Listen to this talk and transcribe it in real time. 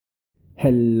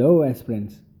Hello,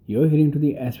 aspirants. You're hearing to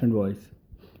the Aspirant Voice,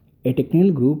 a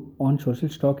technical group on social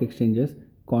stock exchanges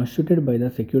constituted by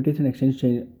the Securities and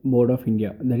Exchange Board of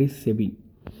India, that is SEBI.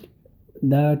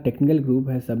 The technical group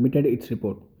has submitted its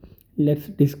report. Let's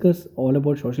discuss all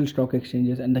about social stock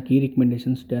exchanges and the key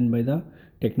recommendations done by the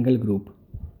technical group.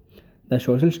 The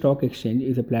social stock exchange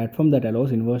is a platform that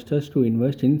allows investors to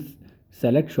invest in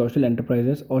select social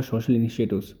enterprises or social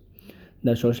initiatives.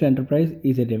 The social enterprise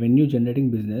is a revenue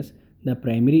generating business. The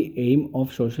primary aim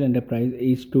of social enterprise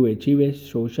is to achieve a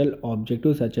social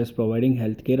objective such as providing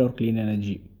healthcare or clean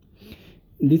energy.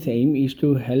 This aim is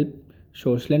to help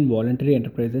social and voluntary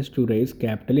enterprises to raise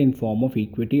capital in form of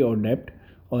equity or debt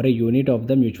or a unit of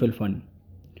the mutual fund.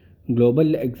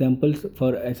 Global examples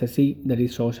for SSE, that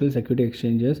is social security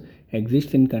exchanges,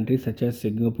 exist in countries such as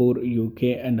Singapore,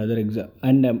 UK, and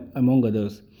among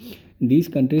others. These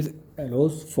countries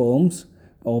allows firms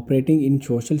operating in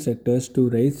social sectors to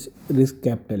raise risk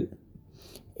capital.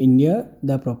 India,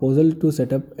 the proposal to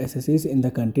set up SSEs in the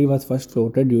country was first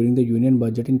floated during the Union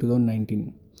Budget in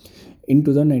 2019. In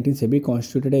 2019, SEBI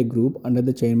constituted a group under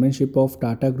the chairmanship of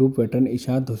Tata Group veteran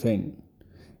Ishad Hussain.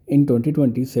 In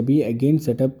 2020, SEBI again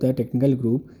set up the technical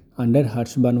group under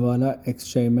Harsh Banwala,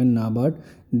 ex-chairman NABARD,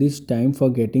 this time for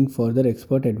getting further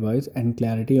expert advice and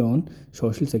clarity on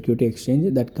social security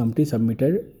exchange. That company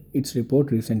submitted its report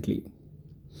recently.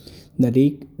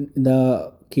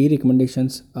 The key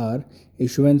recommendations are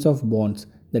issuance of bonds,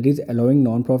 that is allowing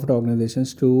non-profit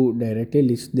organizations to directly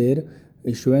list their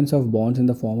issuance of bonds in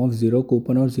the form of zero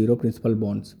coupon or zero principal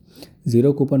bonds.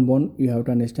 Zero coupon bond, you have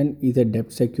to understand, is a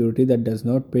debt security that does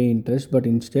not pay interest but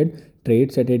instead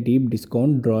trades at a deep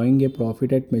discount, drawing a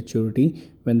profit at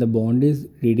maturity when the bond is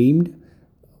redeemed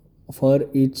for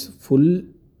its full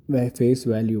face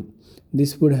value.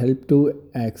 This would help to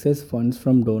access funds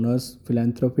from donors,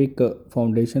 philanthropic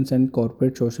foundations, and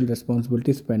corporate social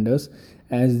responsibility spenders,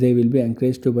 as they will be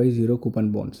encouraged to buy zero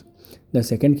coupon bonds. The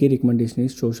second key recommendation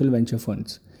is social venture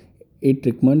funds. It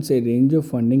recommends a range of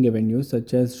funding avenues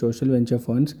such as social venture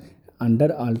funds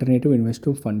under alternative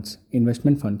investment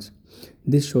funds.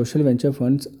 These social venture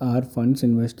funds are funds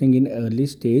investing in early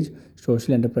stage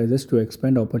social enterprises to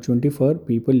expand opportunity for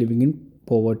people living in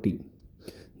poverty.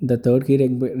 The third key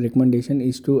recommendation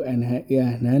is to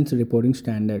enhance reporting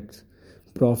standards.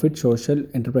 Profit social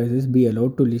enterprises be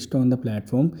allowed to list on the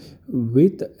platform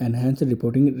with enhanced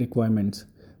reporting requirements.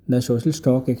 The social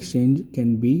stock exchange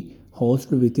can be housed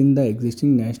within the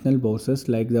existing national bourses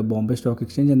like the Bombay Stock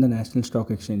Exchange and the National Stock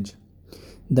Exchange.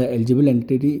 The eligible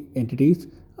entities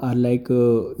are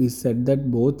is said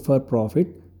that both for profit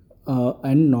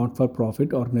and not for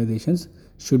profit organizations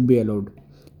should be allowed.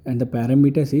 And the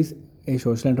parameters is a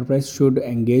social enterprise should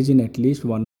engage in at least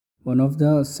one of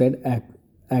the said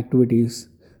activities.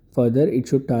 Further, it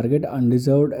should target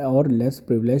undeserved or less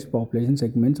privileged population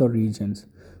segments or regions.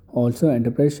 Also,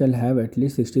 enterprise shall have at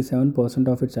least 67%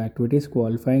 of its activities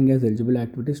qualifying as eligible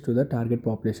activities to the target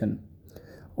population.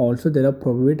 Also, there are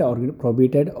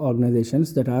prohibited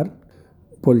organizations, that are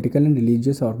political and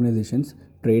religious organizations,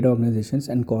 trade organizations,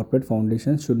 and corporate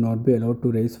foundations should not be allowed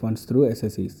to raise funds through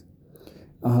SSEs.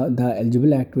 The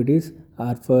eligible activities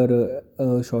are for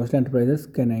social enterprises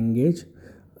can engage,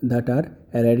 that are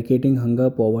eradicating hunger,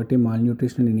 poverty,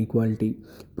 malnutrition, and inequality,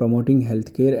 promoting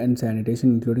healthcare and sanitation,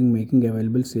 including making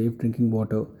available safe drinking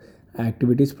water,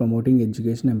 activities promoting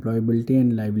education, employability,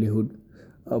 and livelihood,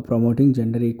 promoting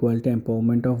gender equality,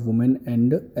 empowerment of women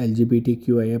and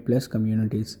LGBTQIA+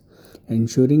 communities,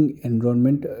 ensuring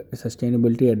environment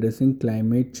sustainability, addressing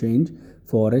climate change,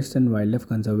 forest and wildlife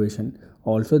conservation.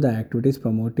 Also, the activities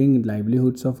promoting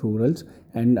livelihoods of rurals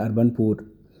and urban poor.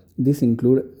 This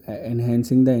include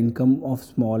enhancing the income of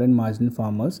small and marginal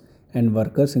farmers and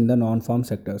workers in the non-farm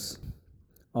sectors.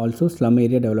 Also, slum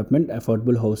area development,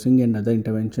 affordable housing, and other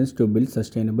interventions to build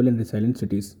sustainable and resilient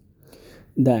cities.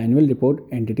 The annual report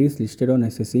entities listed on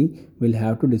SSE will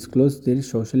have to disclose their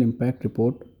social impact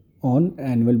report on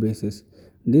annual basis.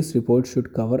 This report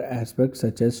should cover aspects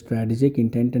such as strategic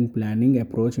intent and planning,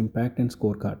 approach, impact, and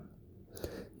scorecard.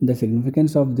 The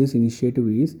significance of this initiative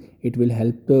is it will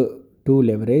help to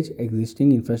leverage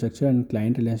existing infrastructure and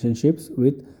client relationships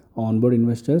with onboard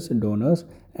investors, donors,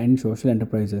 and social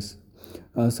enterprises.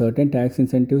 Certain tax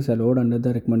incentives allowed under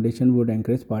the recommendation would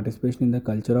encourage participation in the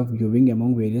culture of giving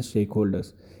among various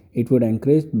stakeholders. It would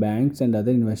encourage banks and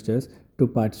other investors to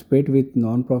participate with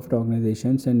non-profit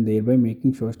organizations and thereby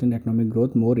making social and economic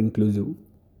growth more inclusive.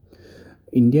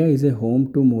 India is a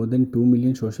home to more than 2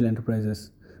 million social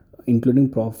enterprises,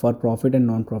 including for profit and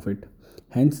non-profit.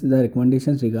 Hence, the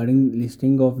recommendations regarding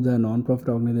listing of the non-profit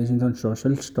organizations on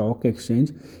social stock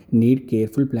exchange need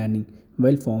careful planning.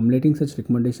 While formulating such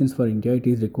recommendations for India, it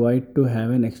is required to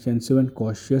have an extensive and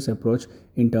cautious approach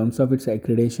in terms of its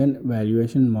accreditation,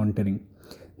 valuation, and monitoring.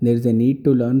 There is a need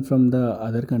to learn from the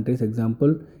other countries.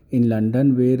 Example, in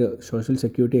London, where Social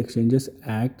Security Exchanges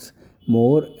acts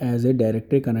more as a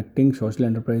directory connecting social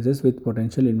enterprises with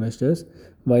potential investors,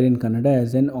 while in Canada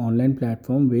as an online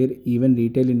platform where even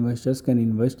retail investors can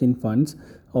invest in funds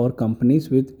or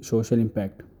companies with social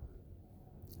impact.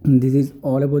 This is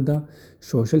all about the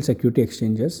social security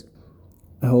exchanges.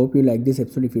 I hope you like this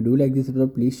episode. If you do like this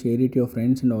episode, please share it to your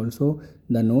friends, and also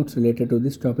the notes related to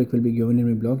this topic will be given in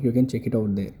my blog. You can check it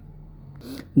out there.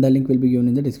 The link will be given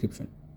in the description.